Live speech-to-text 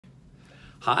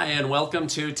Hi, and welcome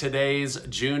to today's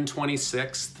June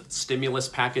 26th stimulus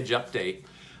package update.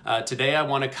 Today I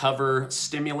want to cover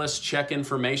stimulus check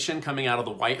information coming out of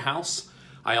the White House.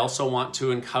 I also want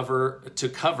to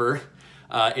cover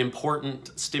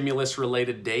important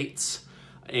stimulus-related dates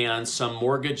and some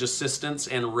mortgage assistance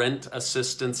and rent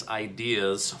assistance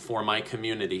ideas for my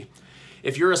community.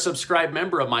 If you're a subscribed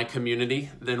member of my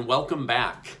community, then welcome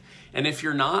back. And if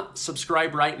you're not,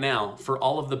 subscribe right now for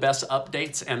all of the best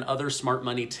updates and other smart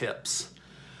money tips.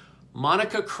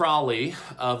 Monica Crawley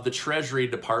of the Treasury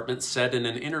Department said in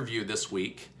an interview this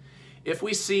week, if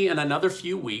we see in another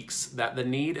few weeks that the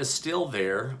need is still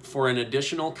there for an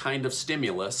additional kind of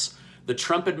stimulus, the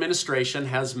Trump administration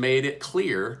has made it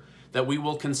clear that we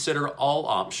will consider all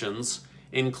options,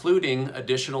 including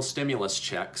additional stimulus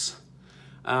checks.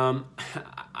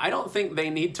 I don't think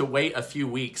they need to wait a few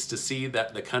weeks to see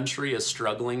that the country is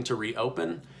struggling to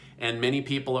reopen and many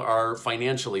people are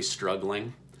financially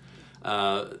struggling.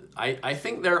 I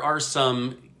think there are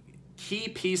some key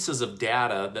pieces of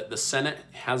data that the Senate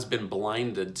has been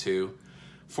blinded to.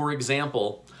 For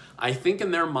example, I think in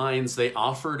their minds they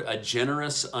offered a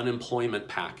generous unemployment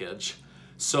package.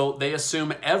 So they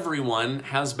assume everyone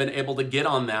has been able to get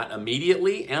on that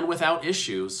immediately and without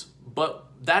issues, but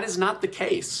that is not the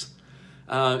case.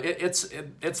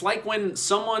 It's like when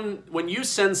you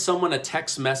send someone a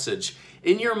text message,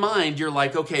 in your mind you're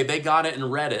like, okay, they got it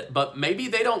and read it, but maybe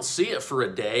they don't see it for a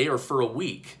day or for a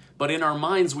week. But in our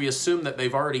minds we assume that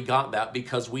they've already got that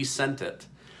because we sent it.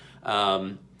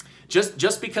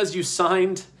 Just because you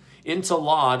signed into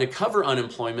law to cover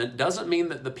unemployment doesn't mean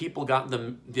that the people got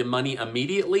the money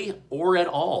immediately or at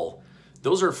all.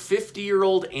 Those are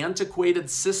 50-year-old antiquated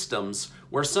systems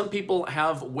where some people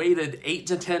have waited 8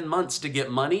 to 10 months to get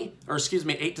money, or excuse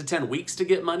me, 8 to 10 weeks to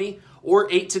get money, or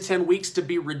 8 to 10 weeks to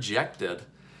be rejected.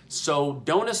 So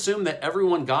don't assume that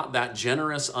everyone got that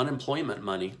generous unemployment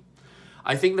money.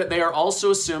 I think that they are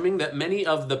also assuming that many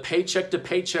of the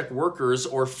paycheck-to-paycheck workers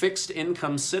or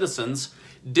fixed-income citizens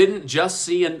didn't just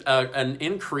see an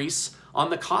increase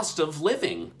on the cost of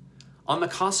living, on the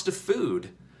cost of food.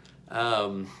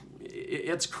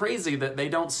 It's crazy that they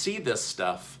don't see this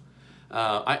stuff.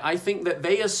 I think that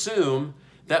they assume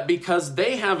that because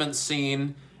they haven't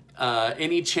seen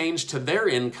any change to their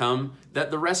income,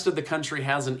 that the rest of the country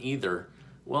hasn't either.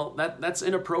 Well, that's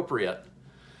inappropriate.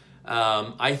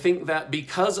 I think that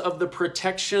because of the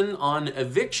protection on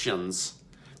evictions,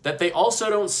 that they also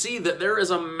don't see that there is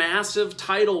a massive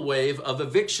tidal wave of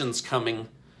evictions coming,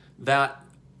 that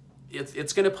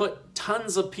it's going to put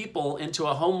tons of people into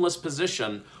a homeless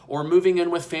position or moving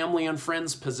in with family and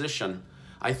friends position.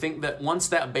 I think that once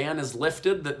that ban is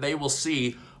lifted, that they will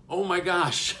see, oh my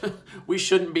gosh, we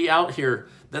shouldn't be out here.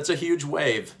 That's a huge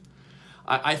wave.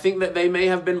 I think that they may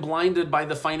have been blinded by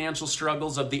the financial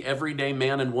struggles of the everyday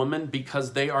man and woman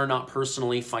because they are not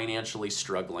personally financially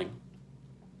struggling.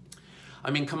 I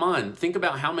mean, come on, think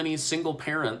about how many single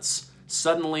parents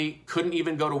suddenly couldn't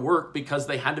even go to work because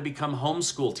they had to become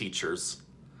homeschool teachers.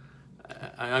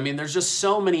 I mean, there's just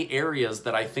so many areas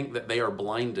that I think that they are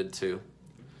blinded to.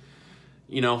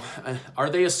 You know, are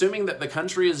they assuming that the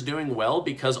country is doing well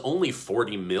because only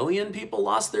 40 million people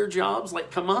lost their jobs?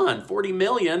 Like, come on, 40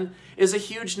 million is a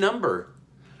huge number.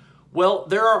 Well,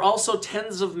 there are also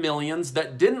tens of millions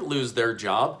that didn't lose their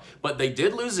job, but they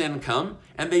did lose income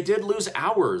and they did lose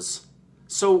hours.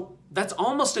 So that's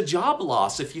almost a job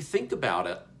loss if you think about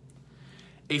it.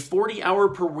 A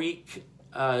 40-hour-per-week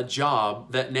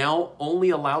job that now only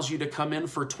allows you to come in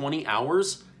for 20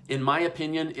 hours, in my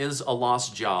opinion, is a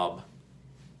lost job.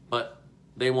 But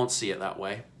they won't see it that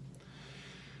way.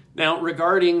 Now,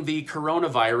 regarding the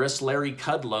coronavirus, Larry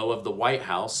Kudlow of the White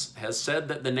House has said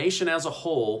that the nation as a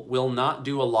whole will not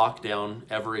do a lockdown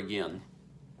ever again.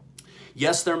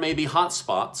 Yes, there may be hot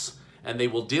spots, and they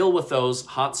will deal with those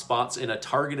hot spots in a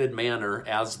targeted manner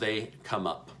as they come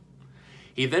up.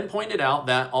 He then pointed out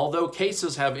that although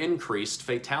cases have increased,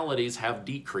 fatalities have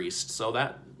decreased. So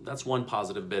that's one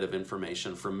positive bit of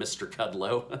information from Mr.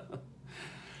 Kudlow.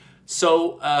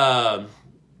 So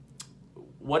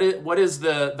what is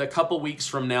the couple weeks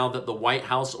from now that the White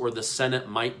House or the Senate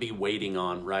might be waiting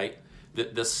on, right?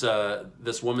 This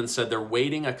woman said they're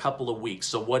waiting a couple of weeks.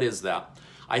 So what is that?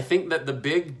 I think that the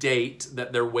big date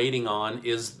that they're waiting on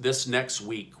is this next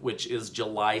week, which is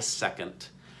July 2nd.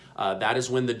 That is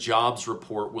when the jobs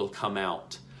report will come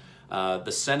out.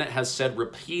 The Senate has said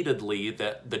repeatedly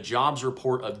that the jobs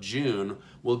report of June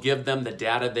will give them the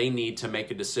data they need to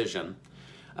make a decision.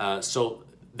 So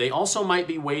they also might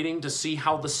be waiting to see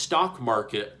how the stock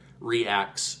market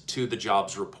reacts to the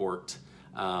jobs report.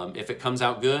 If it comes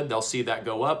out good, they'll see that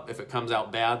go up. If it comes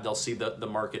out bad, they'll see the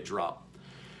market drop.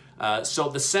 So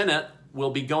the Senate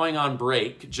will be going on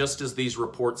break just as these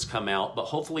reports come out, but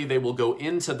hopefully they will go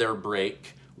into their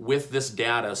break with this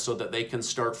data so that they can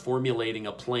start formulating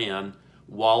a plan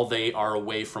while they are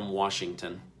away from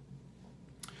Washington.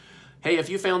 Hey, if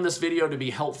you found this video to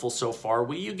be helpful so far,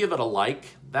 will you give it a like?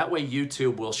 That way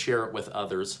YouTube will share it with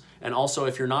others. And also,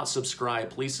 if you're not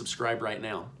subscribed, please subscribe right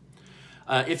now.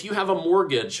 If you have a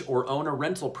mortgage or own a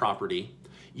rental property,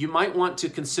 you might want to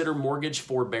consider mortgage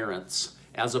forbearance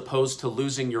as opposed to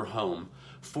losing your home.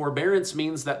 Forbearance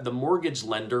means that the mortgage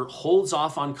lender holds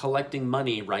off on collecting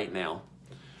money right now.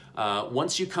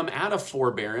 Once you come out of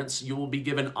forbearance, you will be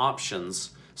given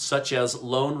options such as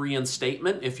loan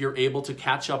reinstatement if you're able to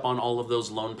catch up on all of those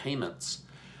loan payments.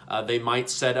 They might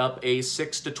set up a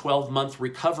 6 to 12 month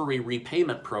recovery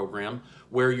repayment program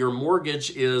where your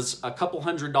mortgage is a couple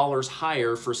 $100s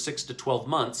higher for 6 to 12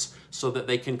 months so that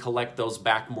they can collect those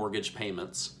back mortgage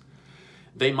payments.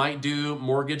 They might do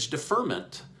mortgage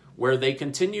deferment where they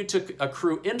continue to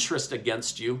accrue interest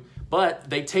against you, but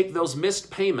they take those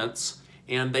missed payments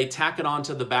and they tack it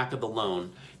onto the back of the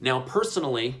loan. Now,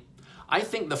 personally, I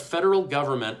think the federal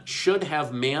government should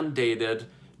have mandated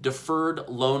deferred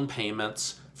loan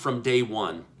payments from day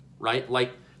one, right?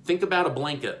 Like, think about a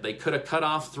blanket. They could have cut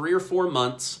off 3 or 4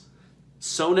 months,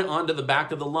 sewn it onto the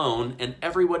back of the loan, and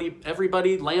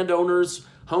everybody, landowners,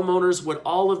 homeowners would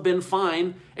all have been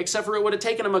fine, except for it would have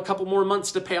taken them a couple more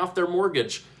months to pay off their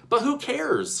mortgage. But who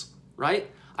cares,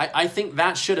 right? I think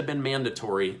that should have been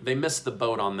mandatory. They missed the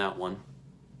boat on that one.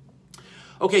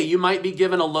 Okay, you might be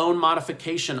given a loan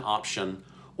modification option,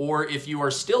 or if you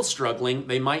are still struggling,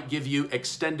 they might give you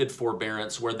extended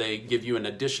forbearance where they give you an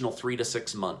additional 3 to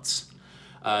 6 months.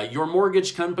 Your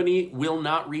mortgage company will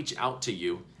not reach out to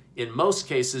you. In most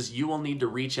cases, you will need to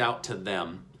reach out to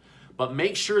them. But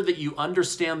make sure that you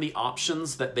understand the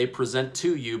options that they present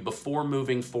to you before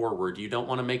moving forward. You don't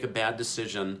want to make a bad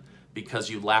decision because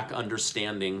you lack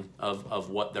understanding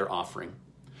of what they're offering.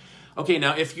 Okay,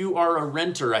 now if you are a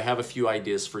renter, I have a few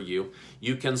ideas for you.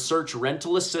 You can search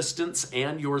rental assistance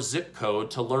and your zip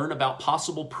code to learn about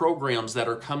possible programs that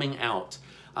are coming out.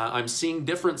 I'm seeing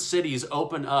different cities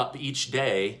open up each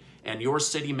day, and your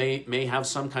city may have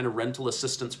some kind of rental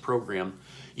assistance program.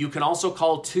 You can also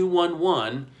call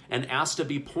 211 and ask to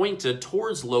be pointed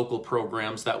towards local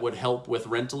programs that would help with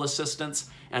rental assistance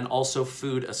and also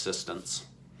food assistance.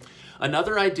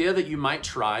 Another idea that you might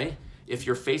try if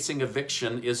you're facing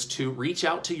eviction is to reach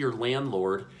out to your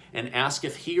landlord and ask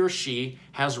if he or she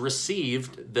has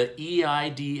received the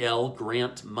EIDL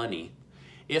grant money.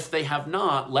 If they have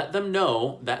not, let them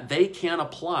know that they can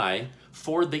apply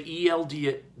for the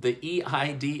EIDL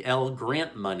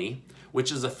grant money,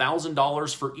 which is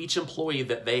 $1,000 for each employee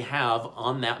that they have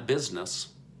on that business.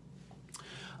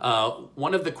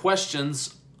 One of the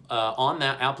questions on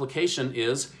that application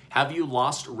is, have you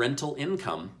lost rental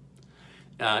income?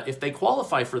 If they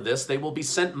qualify for this, they will be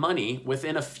sent money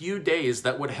within a few days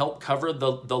that would help cover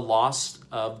the loss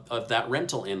of that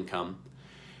rental income.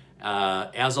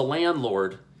 As a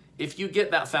landlord, if you get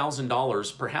that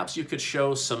 $1,000, perhaps you could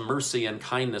show some mercy and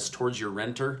kindness towards your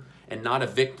renter and not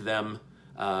evict them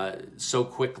so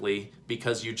quickly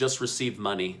because you just received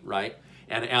money, right?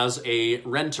 And as a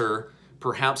renter,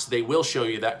 perhaps they will show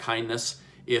you that kindness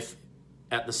if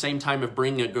at the same time of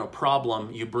bringing a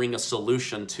problem, you bring a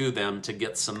solution to them to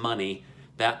get some money.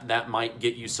 That might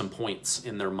get you some points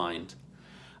in their mind.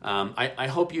 I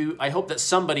hope that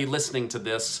somebody listening to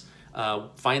this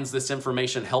finds this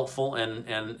information helpful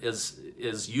and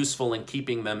is useful in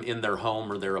keeping them in their home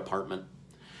or their apartment.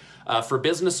 For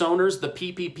business owners, the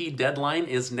PPP deadline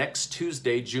is next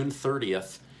Tuesday, June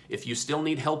 30th. If you still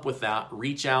need help with that,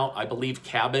 reach out. I believe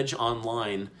Kabbage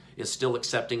online is still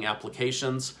accepting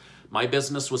applications. My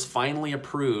business was finally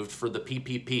approved for the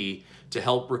PPP to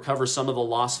help recover some of the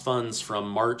lost funds from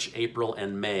March, April,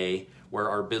 and May, where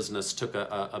our business took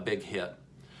a big hit.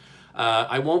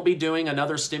 I won't be doing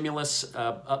another stimulus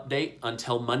update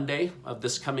until Monday of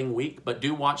this coming week, but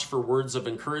do watch for words of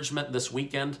encouragement this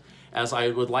weekend, as I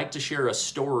would like to share a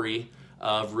story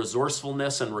of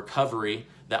resourcefulness and recovery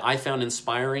that I found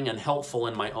inspiring and helpful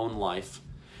in my own life.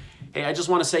 Hey, I just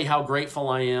want to say how grateful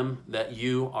I am that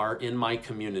you are in my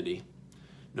community.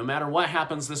 No matter what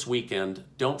happens this weekend,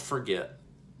 don't forget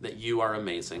that you are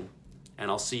amazing, and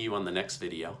I'll see you on the next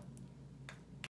video.